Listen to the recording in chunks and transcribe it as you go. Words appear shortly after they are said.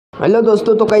Hello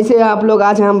दोस्तों, तो कैसे हैं आप लोग।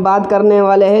 आज हम बात करने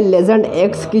वाले हैं लेजेंड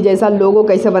एक्स की जैसा लोगो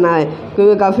कैसे बनाएं,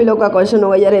 क्योंकि काफ़ी लोग का क्वेश्चन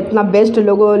होगा यार इतना बेस्ट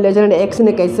लोगो लेजेंड एक्स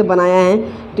ने कैसे बनाया है।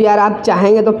 तो यार आप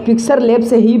चाहेंगे तो पिक्चर लैब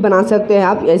से ही बना सकते हैं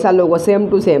आप ऐसा लोगो सेम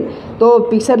टू सेम। तो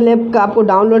पिक्चर लैब का आपको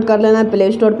डाउनलोड कर लेना है,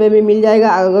 प्ले स्टोर पे भी मिल जाएगा।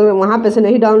 अगर वहाँ पे से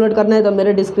नहीं डाउनलोड करना है तो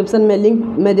मेरे डिस्क्रिप्शन में लिंक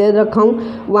मैं दे रखा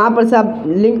हूँ, वहाँ पर से आप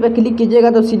लिंक पे क्लिक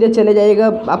कीजिएगा तो सीधे चले जाइएगा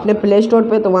अपने प्ले स्टोर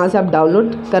पे, तो वहाँ से आप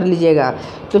डाउनलोड कर लीजिएगा।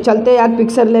 तो चलते यार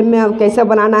पिक्चर लैब में अब कैसे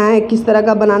बनाना है, किस तरह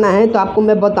का बनाना है तो आपको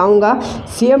मैं बताऊंगा।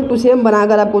 सेम टू सेम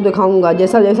बनाकर आपको दिखाऊंगा,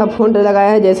 जैसा जैसा फ़ॉन्ट लगाया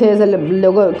है, जैसे जैसे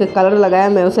लोगो के कलर लगाया है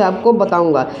मैं उसे आपको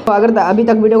बताऊंगा। तो अगर अभी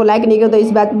तक वीडियो को लाइक नहीं किया तो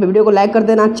इस बात पे वीडियो को लाइक कर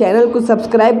देना, चैनल को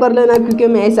सब्सक्राइब कर लेना, क्योंकि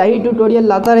मैं ऐसा ही ट्यूटोरियल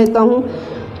लाता रहता हूँ।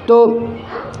 तो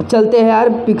चलते हैं यार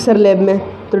पिक्चर लैब में।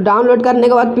 तो डाउनलोड करने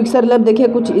के बाद पिक्चर लैब देखिए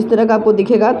कुछ इस तरह का आपको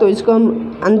दिखेगा। तो इसको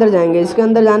हम अंदर जाएंगे। इसके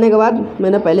अंदर जाने के बाद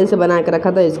मैंने पहले से बना के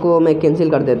रखा था, इसको मैं कैंसिल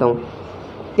कर देता हूँ।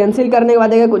 कैंसिल करने के बाद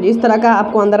देखिए कुछ इस तरह का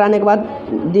आपको अंदर आने के बाद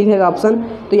दिखेगा ऑप्शन।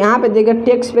 तो यहाँ पे देखिए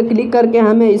टेक्स्ट पे क्लिक करके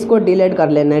हमें इसको डिलीट कर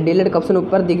लेना है। डिलीट का ऑप्शन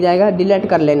ऊपर दिख जाएगा, डिलीट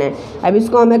कर लेना है। अब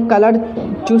इसको हमें कलर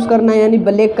चूज़ करना है, यानी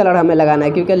ब्लैक कलर हमें लगाना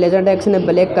है, क्योंकि लेजेंड एक्स ने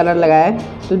ब्लैक कलर लगाया है।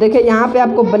 तो देखिए यहाँ पे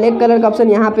आपको ब्लैक कलर का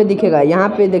ऑप्शन यहाँ पे दिखेगा। यहाँ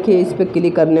पे देखिए इस पर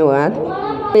क्लिक करने के बाद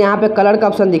तो यहाँ पे कलर का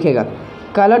ऑप्शन दिखेगा।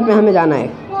 कलर पे हमें जाना है।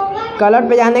 कलर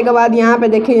पे जाने के बाद यहाँ पे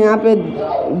देखिए यहाँ पे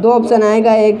दो ऑप्शन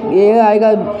आएगा, एक ये आएगा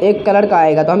एक कलर का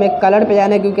आएगा। तो हमें कलर पे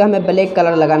जाना है, क्योंकि हमें ब्लैक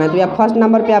कलर लगाना है। तो यहाँ फर्स्ट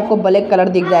नंबर पे आपको ब्लैक कलर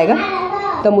दिख जाएगा,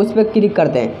 तो हम उस पर क्लिक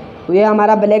करते हैं। तो ये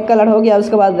हमारा ब्लैक कलर हो गया।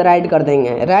 उसके बाद राइट कर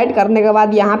देंगे। राइट करने के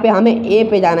बाद यहाँ पे हमें ए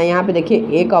पे जाना है। यहाँ पे देखिए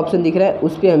ए का ऑप्शन दिख रहा है,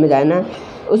 उस पर हमें जाना है।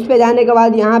 उस पर जाने के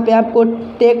बाद यहाँ पे आपको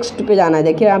टेक्स्ट पे जाना है।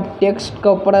 देखिए आप टेक्स्ट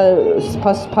का ऊपर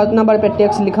फर्स्ट नंबर पे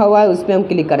टेक्स्ट लिखा हुआ है, उस पर हम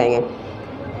क्लिक करेंगे।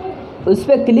 उस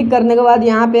पर क्लिक करने के बाद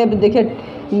यहाँ पे देखिए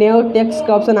न्यू टेक्स्ट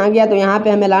का ऑप्शन आ गया। तो यहाँ पे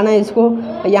हमें लाना है इसको,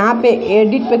 यहाँ पे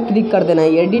एडिट पे क्लिक कर देना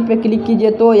है। एडिट पे क्लिक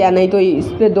कीजिए तो, या नहीं तो इस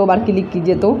पर 2 बार क्लिक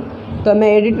कीजिए तो मैं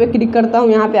एडिट पे क्लिक करता हूँ।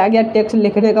 यहाँ पे आ गया टेक्स्ट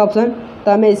लिखने का ऑप्शन,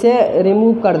 तो हमें इसे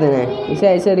रिमूव कर देना है। इसे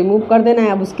ऐसे रिमूव कर देना है।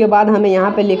 अब उसके बाद हमें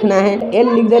यहाँ पे लिखना है एल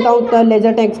लिख देता हूँ, तो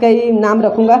लेजेंड एक्स का ही नाम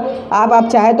रखूँगा। आप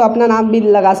चाहे तो अपना नाम भी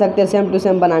लगा सकते हैं सेम टू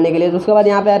सेम बनाने के लिए। तो उसके बाद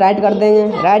यहाँ पे राइट कर देंगे।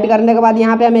 राइट करने के बाद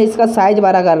यहाँ पे हमें इसका साइज़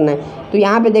बड़ा करना है। तो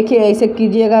यहाँ पे देखिए ऐसे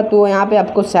कीजिएगा तो यहाँ पे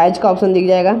आपको साइज़ का ऑप्शन दिख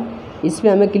जाएगा, इस पर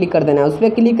हमें क्लिक कर देना है। उस पर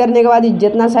क्लिक करने के बाद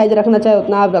जितना साइज़ रखना चाहे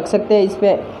उतना आप रख सकते हैं। इस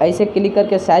पर ऐसे क्लिक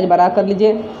करके साइज़ बड़ा कर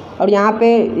लीजिए और यहाँ पे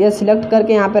ये सिलेक्ट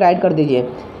करके यहाँ पे राइट कर दीजिए।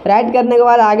 राइट करने के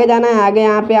बाद आगे जाना है। आगे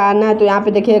यहाँ पे आना है तो यहाँ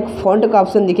पे देखिए एक फ़ॉन्ट का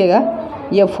ऑप्शन दिखेगा,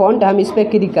 ये फ़ॉन्ट हम इस पर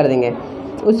क्लिक कर देंगे।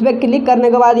 उस पर क्लिक करने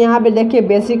के बाद यहाँ पे देखिए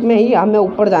बेसिक में ही हमें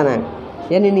ऊपर जाना है,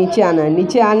 यानी नीचे आना है।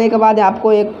 नीचे आने के बाद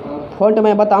आपको एक फ़ॉन्ट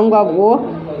मैं बताऊँगा, वो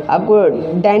आपको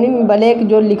डाइनिंग ब्लैक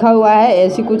जो लिखा हुआ है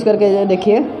ऐसी कुछ करके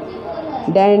देखिए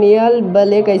डैनियल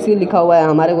ब्लैक ऐसे लिखा हुआ है।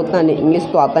 हमारे को उतना इंग्लिश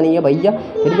तो आता नहीं है भैया,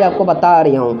 फिर भी आपको बता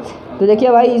रही हूँ। तो देखिए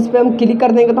भाई इस पर हम क्लिक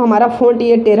कर देंगे तो हमारा फ़ॉन्ट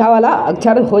ये टेढ़ा वाला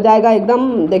अक्षर हो जाएगा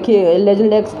एकदम। देखिए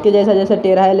लेजेंड एक्स के जैसा जैसे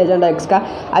टेढ़ा है लेजेंड एक्स का।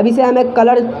 अब इसे हमें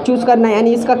कलर चूज़ करना है,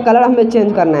 यानी इसका कलर हमें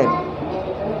चेंज करना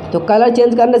है। तो कलर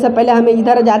चेंज करने से पहले हमें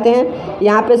इधर जाते हैं,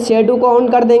 यहाँ पे शेडो को ऑन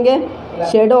कर देंगे।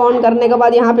 शेडो ऑन करने के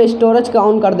बाद यहाँ पे स्टोरेज का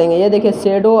ऑन कर देंगे। ये देखिए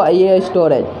शेडो, ये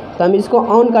स्टोरेज, तो हम इसको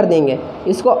ऑन कर देंगे।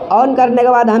 इसको ऑन करने के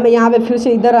बाद हमें यहाँ पे फिर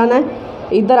से इधर आना है।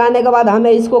 इधर आने के बाद हमें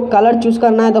इसको कलर चूज़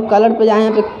करना है। तो कलर पे जाए,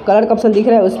 यहाँ पे कलर का ऑप्शन दिख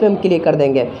रहा है, उस पर हम क्लिक कर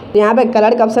देंगे। तो यहाँ पे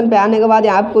कलर का ऑप्शन पे आने के बाद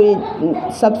आपको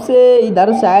सबसे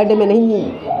इधर साइड में नहीं,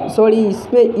 सॉरी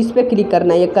इस पर क्लिक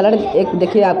करना है। ये कलर एक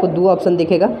देखिए आपको 2 ऑप्शन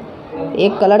दिखेगा,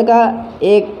 एक कलर का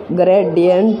एक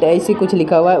ग्रेडियंट ऐसी कुछ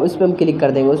लिखा हुआ है, उस पर हम क्लिक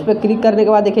कर देंगे। उस पर क्लिक करने के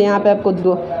बाद देखिए यहाँ पे आपको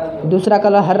दूसरा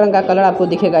कलर, हर रंग का कलर आपको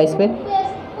दिखेगा। इस पर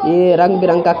ये रंग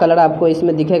बिरंग का कलर आपको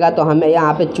इसमें दिखेगा। तो हमें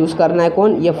यहाँ पे चूज़ करना है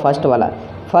कौन, ये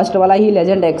फर्स्ट वाला ही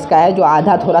लेजेंड एक्स का है, जो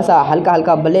आधा थोड़ा सा हल्का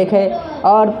हल्का ब्लैक है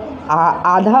और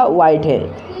आधा वाइट है।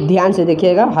 ध्यान से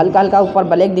देखिएगा, हल्का हल्का ऊपर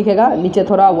ब्लैक दिखेगा, नीचे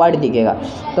थोड़ा वाइट दिखेगा।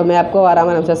 तो मैं आपको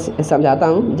आराम से समझाता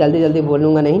हूँ, जल्दी जल्दी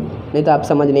बोलूँगा नहीं तो आप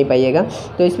समझ नहीं पाइएगा।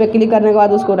 तो इस पर क्लिक करने के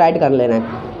बाद उसको राइट कर लेना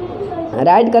है।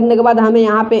 राइट करने के बाद हमें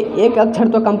यहाँ पे एक अक्षर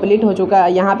तो कंप्लीट हो चुका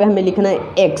है, यहाँ पे हमें लिखना है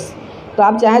एक्स। तो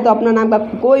आप चाहे तो अपना नाम का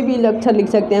कोई भी अक्षर लिख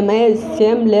सकते हैं। मैं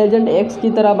सेम लेजेंड एक्स की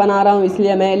तरह बना रहा हूँ,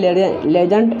 इसलिए मैं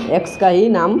लेजेंड एक्स का ही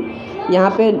नाम यहाँ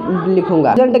पे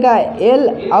लिखूँगा। लेजेंड का एल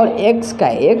और एक्स का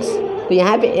एक्स, तो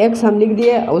यहाँ पे एक्स हम लिख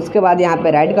दिए। उसके बाद यहाँ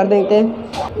पे राइट कर देते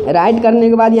हैं। राइट करने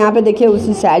के बाद यहाँ पे देखिए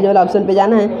उसी साइज वाला ऑप्शन पे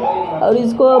जाना है और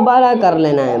इसको 12 कर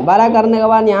लेना है। 12 करने के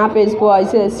बाद यहाँ पे इसको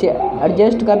ऐसे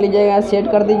एडजस्ट कर लीजिएगा,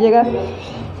 सेट कर दीजिएगा।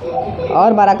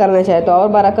 और 12 करना चाहे तो और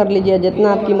 12 कर लीजिए,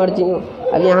 जितना आपकी मर्जी हो।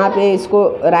 अब यहाँ पे इसको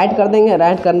राइट कर देंगे।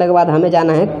 राइट करने के बाद हमें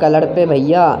जाना है कलर पे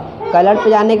भैया। कलर पे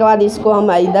जाने के बाद इसको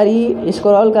हम इधर ही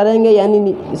स्क्रॉल करेंगे,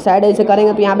 यानी साइड ऐसे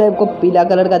करेंगे तो यहाँ पे आपको पीला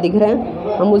कलर का दिख रहा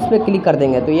है, हम उस पर क्लिक कर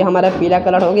देंगे। तो ये हमारा पीला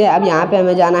कलर हो गया। अब यहाँ पे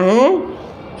हमें जाना है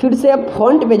फिर से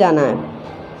फ़ॉन्ट पे जाना है।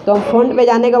 तो हम फ़ॉन्ट पे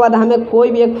जाने के बाद हमें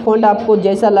कोई भी एक फ़ॉन्ट आपको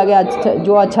जैसा लगे, अच्छा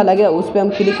जो अच्छा लगे उस पर हम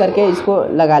क्लिक करके इसको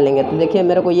लगा लेंगे। तो देखिए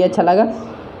मेरे को ये अच्छा लगा,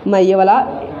 मैं ये वाला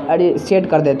सेट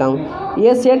कर देता हूँ।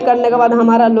 ये सेट करने के बाद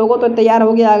हमारा लोगो तो तैयार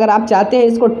हो गया। अगर आप चाहते हैं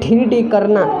इसको 3D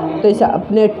करना तो इसे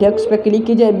अपने टेक्स्ट पे क्लिक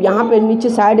कीजिए, यहाँ पे नीचे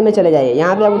साइड में चले जाइए,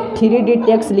 यहाँ पे अब 3D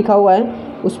टेक्स्ट लिखा हुआ है,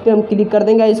 उस पर हम क्लिक कर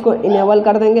देंगे, इसको इनेबल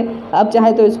कर देंगे। आप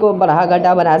चाहे तो इसको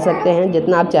बढ़ा सकते हैं,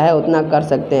 जितना आप चाहे उतना कर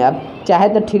सकते हैं। आप चाहे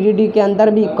तो 3D के अंदर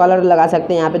भी कलर लगा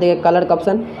सकते हैं। यहाँ पे देखिए कलर का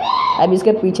ऑप्शन, अब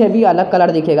इसके पीछे भी अलग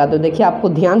कलर दिखेगा। तो देखिए आपको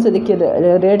ध्यान से देखिए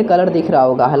रेड कलर दिख रहा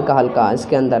होगा हल्का हल्का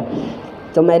इसके अंदर।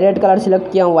 तो मैं रेड कलर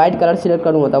सिलेक्ट किया हूँ, वाइट कलर सिलेक्ट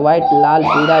करूँगा तो वाइट, लाल,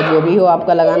 पीला जो भी हो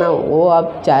आपका लगाना वो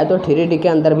आप चाहे तो 3D के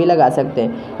अंदर भी लगा सकते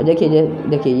हैं।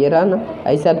 देखिए ये रहा ना,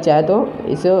 ऐसे आप चाहे तो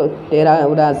इसे टेढ़ा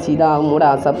उड़ा सीधा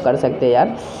मुड़ा सब कर सकते हैं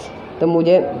यार। तो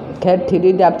मुझे खैर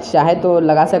 3D आप चाहे तो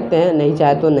लगा सकते हैं, नहीं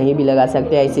चाहे तो नहीं भी लगा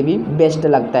सकते, ऐसे भी बेस्ट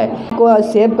लगता है।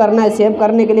 आपको सेव करना है, सेव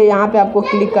करने के लिए यहाँ पे आपको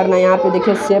क्लिक करना है। यहाँ पे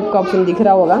देखिए सेव का ऑप्शन दिख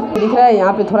रहा होगा, दिख रहा है।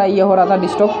 यहाँ पे थोड़ा ये हो रहा था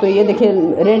डिस्टॉप, तो ये देखिए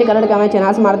रेड कलर का मैं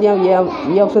चिन्हास मार दिया हूँ,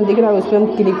 ये ऑप्शन दिख रहा है, उस पर हम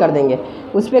क्लिक कर देंगे।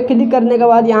 उस पर क्लिक करने के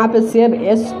बाद यहाँ पे save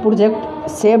S project,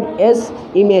 save S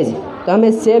image, तो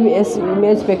हमें सेव एस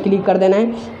इमेज पे क्लिक कर देना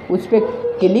है। उस पर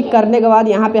क्लिक करने के बाद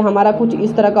यहाँ पे हमारा कुछ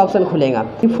इस तरह का ऑप्शन खुलेगा।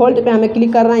 डिफ़ॉल्ट पे हमें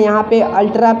क्लिक करना है, यहाँ पे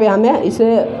अल्ट्रा पे हमें इसे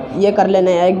ये कर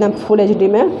लेना है, एकदम फुल HD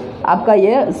में आपका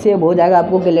ये सेव हो जाएगा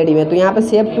आपको गैलरी में। तो यहाँ पे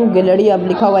सेव टू गैलरी अब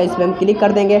लिखा हुआ है, इस पर हम क्लिक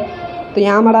कर देंगे। तो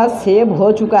यहाँ हमारा सेव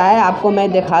हो चुका है, आपको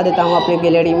मैं दिखा देता हूँ अपने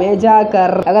गैलरी में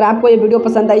जाकर। अगर आपको ये वीडियो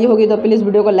पसंद आई होगी तो प्लीज़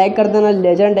वीडियो को लाइक कर देना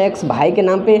लेजेंड एक्स भाई के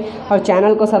नाम पे, और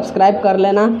चैनल को सब्सक्राइब कर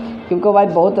लेना, क्योंकि भाई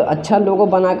बहुत अच्छा लोगो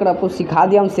बनाकर आपको सिखा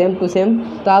दिया हम सेम टू सेम।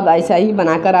 तो आप ऐसा ही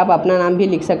बनाकर आप अपना नाम भी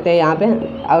लिख सकते हैं यहाँ पे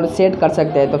और सेट कर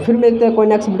सकते हैं। तो फिर मिलते हैं कोई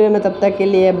नेक्स्ट वीडियो में, तब तक के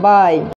लिए बाय।